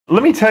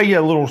Let me tell you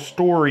a little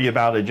story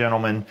about a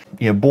gentleman,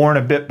 born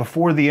a bit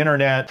before the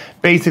internet.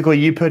 Basically,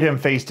 you put him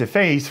face to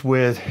face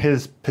with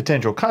his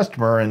potential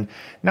customer, and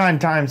 9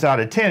 times out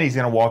of 10, he's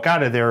going to walk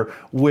out of there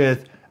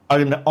with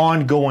an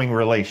ongoing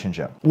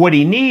relationship. What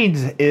he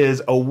needs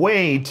is a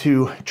way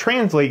to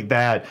translate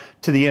that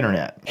to the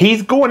internet.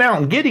 He's going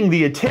out and getting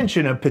the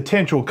attention of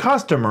potential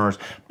customers,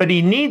 but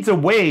he needs a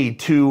way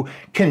to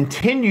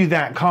continue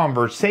that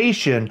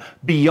conversation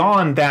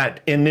beyond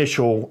that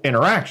initial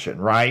interaction,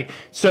 right?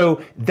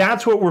 So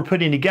that's what we're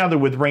putting together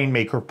with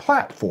Rainmaker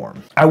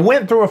Platform. I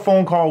went through a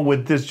phone call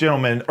with this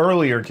gentleman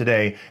earlier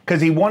today because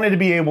he wanted to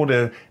be able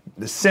to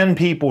send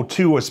people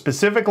to a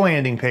specific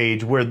landing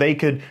page where they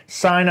could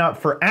sign up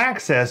for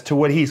access to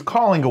what he's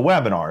calling a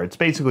webinar. It's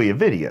basically a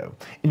video.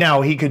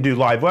 Now, he could do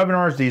live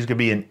webinars. These could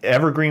be an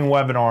evergreen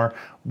webinar,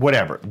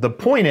 whatever. The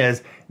point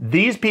is,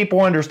 these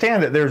people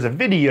understand that there's a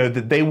video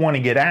that they want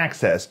to get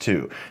access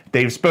to.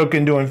 They've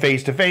spoken to him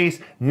face to face.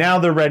 Now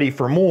they're ready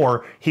for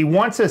more. He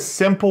wants a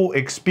simple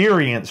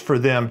experience for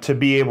them to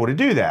be able to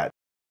do that.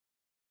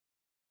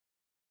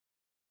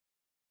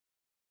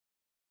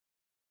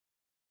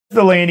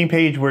 The landing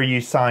page where you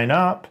sign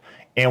up,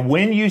 and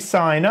when you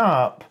sign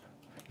up,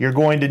 you're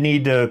going to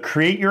need to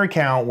create your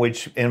account,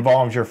 which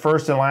involves your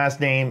first and last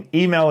name,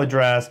 email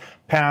address,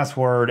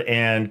 password,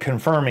 and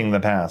confirming the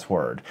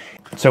password.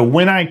 So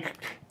when I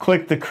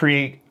click the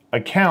create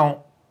account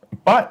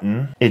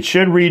button, it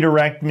should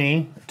redirect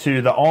me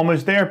to the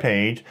almost there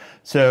page.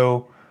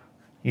 So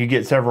you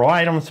get several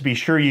items. To be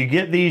sure you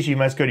get these, you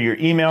must go to your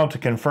email to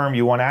confirm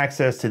you want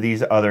access to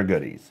these other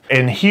goodies.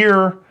 And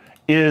here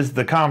is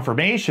the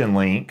confirmation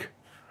link.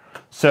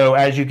 So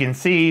as you can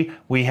see,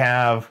 we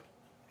have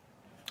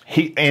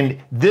and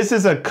this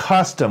is a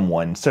custom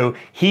one. So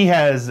he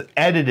has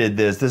edited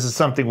this. This is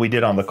something we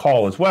did on the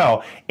call as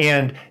well.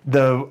 And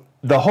the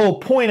whole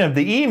point of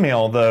the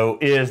email, though,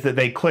 is that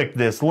they click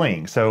this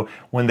link. So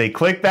when they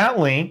click that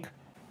link,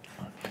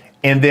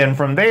 and then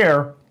from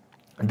there,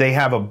 they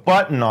have a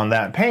button on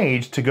that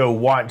page to go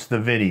watch the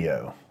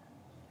video.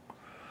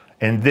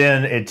 And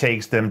then it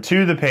takes them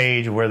to the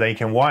page where they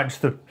can watch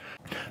the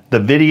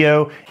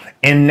video.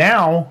 And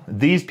now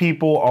these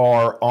people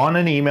are on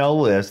an email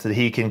list that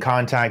he can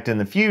contact in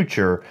the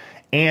future.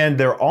 And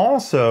they're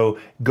also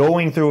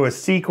going through a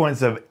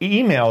sequence of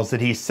emails that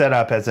he set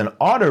up as an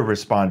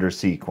autoresponder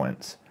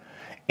sequence.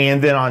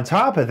 And then on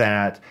top of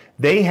that,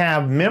 they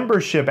have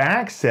membership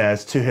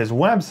access to his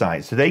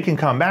website. So they can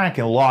come back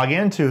and log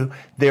into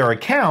their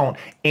account,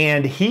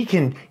 and he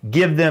can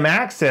give them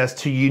access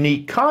to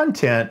unique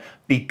content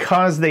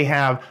because they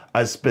have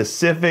a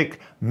specific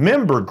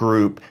member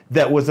group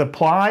that was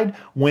applied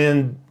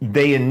when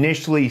they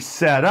initially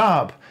set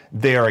up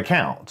their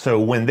account. So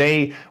when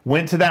they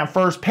went to that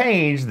first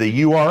page,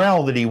 the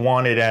URL that he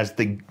wanted as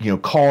the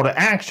call to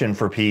action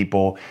for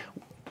people,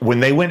 when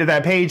they went to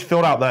that page,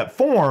 filled out that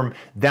form,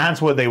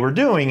 that's what they were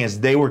doing, is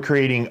they were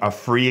creating a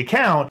free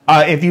account.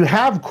 If you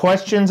have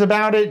questions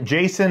about it,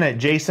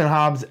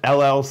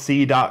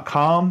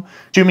 Jason@jasonhobbsllc.com.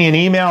 Shoot me an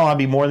email. I'll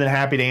be more than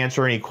happy to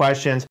answer any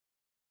questions.